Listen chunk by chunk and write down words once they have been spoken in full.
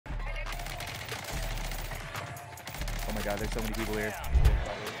my god, there's so many people here.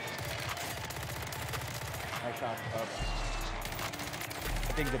 Nice shot up.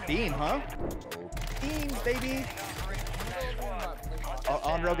 I think the beam, huh? Beams, baby.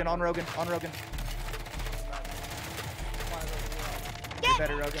 On Rogan, on Rogan, on Rogan. Get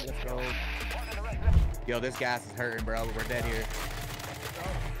better, Rogan. Let's go. Yo, this gas is hurting, bro. We're dead here.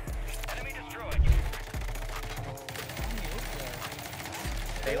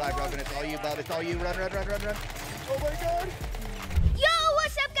 Stay alive, Rogan. It's all you, bub. It's all you. Run, run, run, run, run. Oh my god. Yo,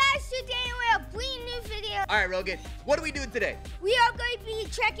 what's up, guys? Today we're a brand new video. All right, Rogan. What are we doing today? We are going to be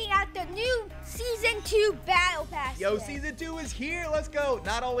checking out the new Season 2 Battle Pass. Yo, today. Season 2 is here. Let's go.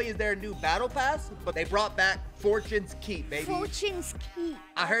 Not only is there a new Battle Pass, but they brought back Fortune's Keep, baby. Fortune's Keep.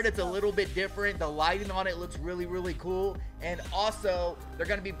 I heard it's a little bit different. The lighting on it looks really, really cool. And also, they're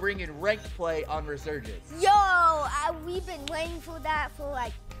going to be bringing ranked play on Resurgence. Yo, we've been waiting for that for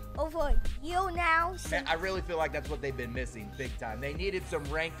like over a year now. Man, I really feel like that's what they've been missing big time. They needed some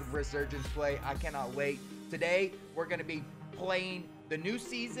ranked Resurgence play. I cannot wait. Today, we're going to be playing the new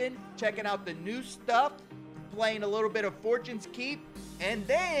season, checking out the new stuff, playing a little bit of Fortune's Keep, and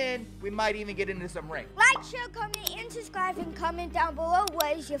then we might even get into some rank. Like, share, comment, and subscribe, and comment down below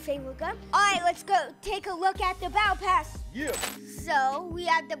what is your favorite gun. All right, let's go take a look at the Battle Pass. Yeah. So, we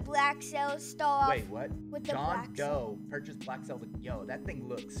have the Black Cell start off. Wait, what? With the John Black Doe purchased Black Cell. Yo, that thing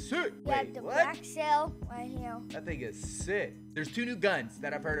looks sick. We Wait, have the what? Black Cell right here. That thing is sick. There's two new guns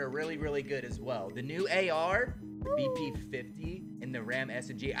that I've heard are really, really good as well. The new AR, the BP-50, and the Ram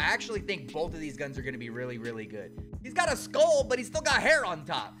S&G. I actually think both of these guns are going to be really, really good. He's got a skull, but he's still got hair on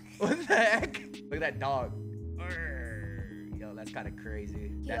top. What the heck? Look at that dog. Urgh. Yo, that's kind of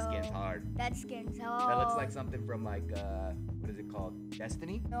crazy. Yo, that skin's hard. That skin's hard. That looks like something from like, what is it called?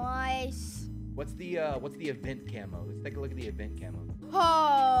 Destiny? Nice. What's the event camo? Let's take a look at the event camo.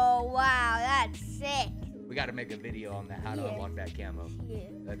 Oh, wow, that's sick. We got to make a video on that, how to unlock that camo.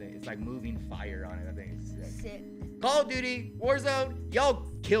 Yeah. I think it's like moving fire on it. I think it's sick. Sick. Call of Duty, Warzone, y'all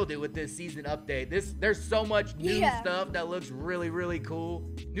killed it with this season update. There's so much new stuff that looks really, really cool.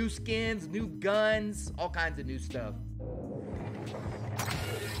 New skins, new guns, all kinds of new stuff.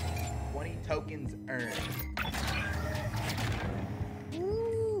 20 tokens earned.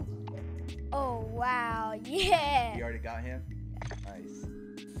 Ooh. Oh, wow, yeah. You already got him? Nice.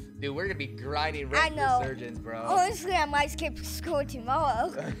 Dude, we're gonna be grinding I ranked know. Resurgence, bro. Honestly, I might skip school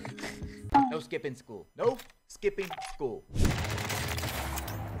tomorrow. No skipping school. No skipping school.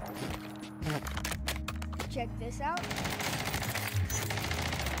 Check this out.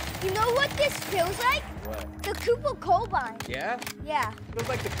 You know what this feels like? What? The Cooper Combine. Yeah? Yeah. Feels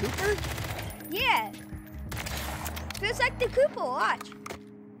like the Cooper? Yeah. Feels like the Cooper, watch.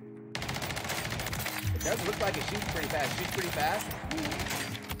 It does look like it shoots pretty fast. Shoots pretty fast?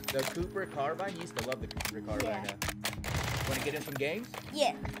 The Cooper Carbine? You used to love the Cooper Carbine. Yeah. Want to get in some games?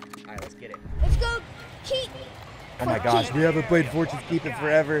 Yeah. All right, let's get it. Let's go keep. Oh my gosh, we haven't played Fortune's Keep in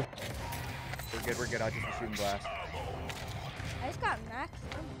forever. We're good, we're good. I'll just be shooting blast. I just got max.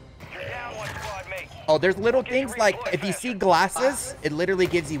 Oh, there's little things like if you see glasses, it literally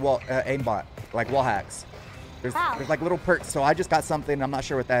gives you aimbot, like wall hacks. There's like little perks. So I just got something. I'm not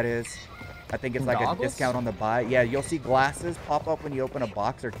sure what that is. I think it's like a discount on the buy. Yeah, you'll see glasses pop up when you open a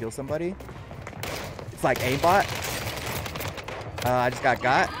box or kill somebody. It's like aimbot. I just got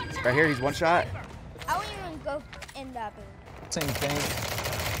right here. He's one shot. I won't even go in that building. Same thing.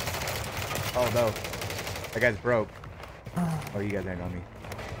 Oh no, that guy's broke. Oh, you guys ain't on me.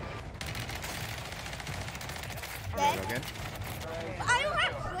 Dead. Again. I don't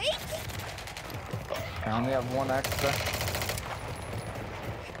have plates. I only have one extra.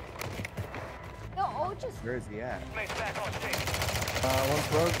 No, I'll just. Where is he at? One's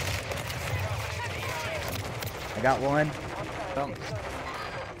broke. I got one.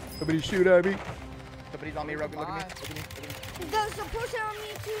 Somebody shoot at me. Somebody's on me, Rogan. Look at me. Look at me. Look at me. There's a person on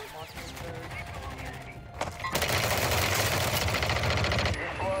me too.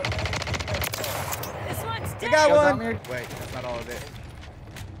 This one's I dead. got Got one. me. Wait, that's not all of it.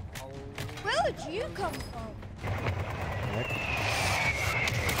 Where did you come from? What?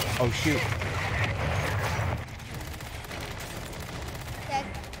 Oh shoot. Dead.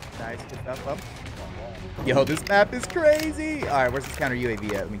 Nice. Good stuff up. Yo, this map is crazy. All right, where's this counter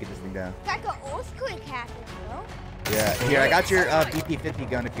UAV at? Let me get this thing down. It's like an earthquake happened, bro. Yeah, here, I got your BP-50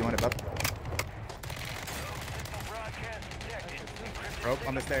 gun if you want it, bub. Broke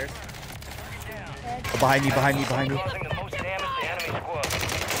on the stairs. Dead. Oh, behind you, behind you, behind you.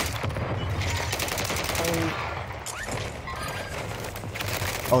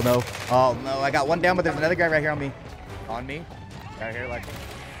 Oh no. Oh no, I got one down, but there's another guy right here on me. On me. Right here, like.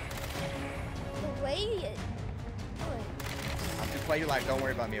 The way it. Just play your life. Don't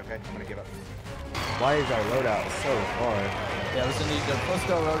worry about me, okay? I'm gonna give up. Why is our loadout so far? Yeah, listen, need to. Let's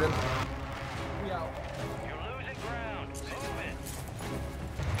go, Rogan. You're losing ground. Move it.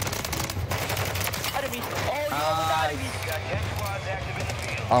 Enemy. Oh, Got 10 squads active in the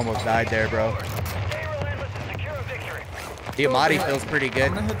field. Almost died there, bro. Stay relentless and secure a victory. The Amati feels pretty good.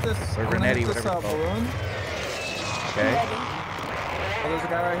 I'm gonna hit this. Or I'm gonna Renetti, hit this whatever it's called. balloon. Okay. Oh, there's a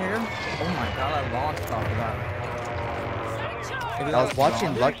guy right here. Oh my god, I launched off of that. I was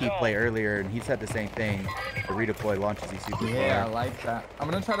watching Lucky play earlier, and he said the same thing. The redeploy launches you super Yeah, I far. like that. I'm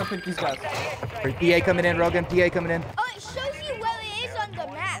gonna try to pick these guys. PA coming in, Rogan. PA coming in. Oh, it shows you where it is on the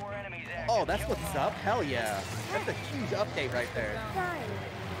map. Oh, that's what's up. Hell yeah. That's a huge update right there. Nice.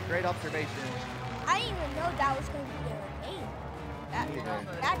 Great observation. I didn't even know that was going to be a name.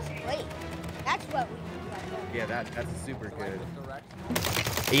 That's great. That's what we do right there. Yeah, that's super good.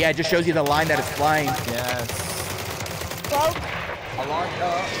 Direction. Yeah, it just shows you the line that it's flying. Yes. Well, I locked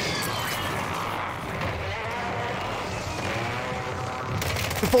up.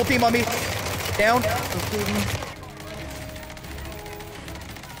 The full team on me. Down.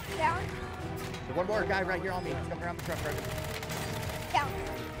 down, There's one more guy right here on me. He's coming around the truck, Rogan. down.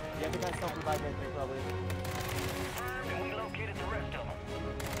 Yeah, the guy's self-revived right there, probably. And we located the rest of them.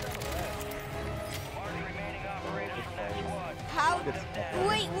 Mark the remaining operators from that squad. How?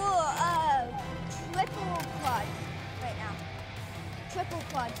 Wait, we're triple quad right now. Triple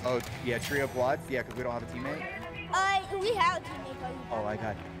quad. Oh, yeah, trio quads. Yeah, because we don't have a teammate. We have a teammate, but Oh, my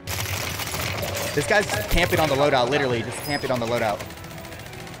God. This guy's camping on the loadout, literally. Just camping on the loadout.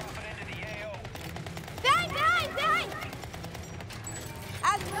 behind. I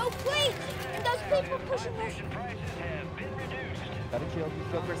have no plates, and those people pushing us. Prices have been reduced. Gotta chill.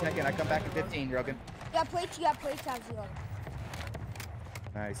 Just chill for a second. I come back in 15, Rogan. You got plates, I have 0.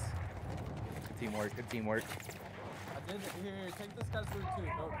 Nice. Good teamwork. Good teamwork. I did. Here, take this guy's loot too.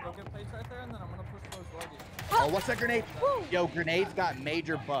 Go get plates right there, and then I'm gonna push those luggies. Oh, what's that grenade? Woo. Yo, grenades got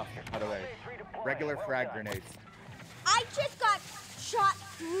major buff, by the way. Regular frag grenades. I just got shot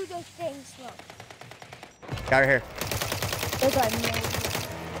through the thing, so. Got her here. They got no.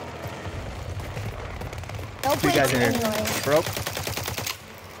 No Two guys plates in here. anyway. Broke.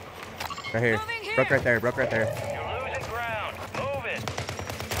 Right here. Broke right there. Broke right there. You're losing ground. Move it.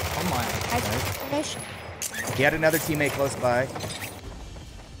 Oh my. I finished. He had another teammate close by.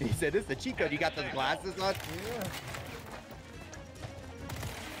 He said, "This is the cheat code. You got those glasses on." Yeah.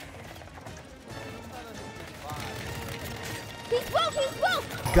 He's broke.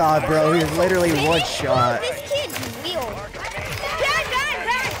 God, bro, he's literally one shot. This kid's real. Down.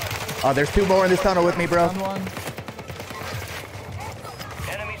 Oh, there's two more in this tunnel with me, bro. Found one.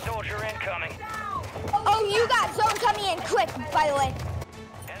 Enemy soldier incoming. Oh, you got zone coming in quick, by the way.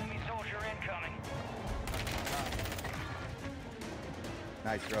 Enemy soldier incoming.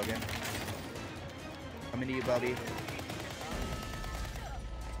 Nice, Rogan. Coming to you, Bubby.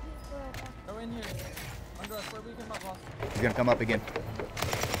 Go in here. Under us, where we can boss. He's gonna come up again.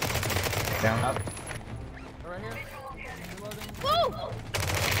 Down. Up. Right here. Reloading. Woo!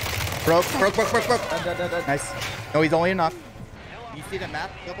 Broke. Dead. Nice. No, he's only enough. You see the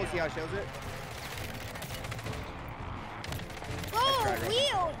map? Double, see how it shows it? Oh, right,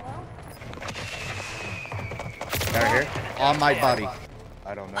 wheel, bro. Got her here. On my body.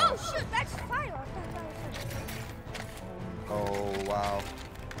 I don't know. Oh, shoot, that's fire. I thought that was Oh, wow.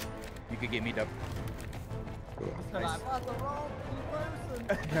 You could get me the... Said I Nice. bought the wrong person.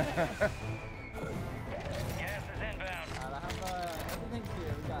 Gas is inbound. Alright, I have everything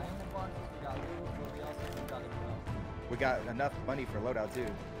here. We got ammo boxes, we got loot, but we also got it. We got enough money for loadout, too.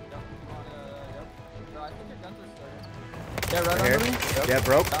 Yep. Yep. No, I think your guns are still here. Yeah, right Here. under me. Yep. Yeah,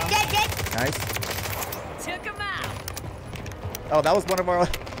 broke. Dead. Nice. Took him out. Oh, that was one of our...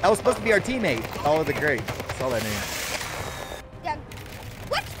 That was supposed to be our teammate. Oh, the great. Saw that name. Down.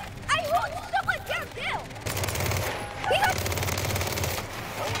 What? I hold someone down. He got...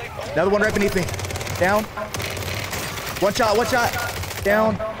 Another one right beneath me. Down. One shot.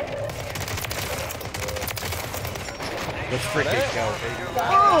 Down. Let's freaking go.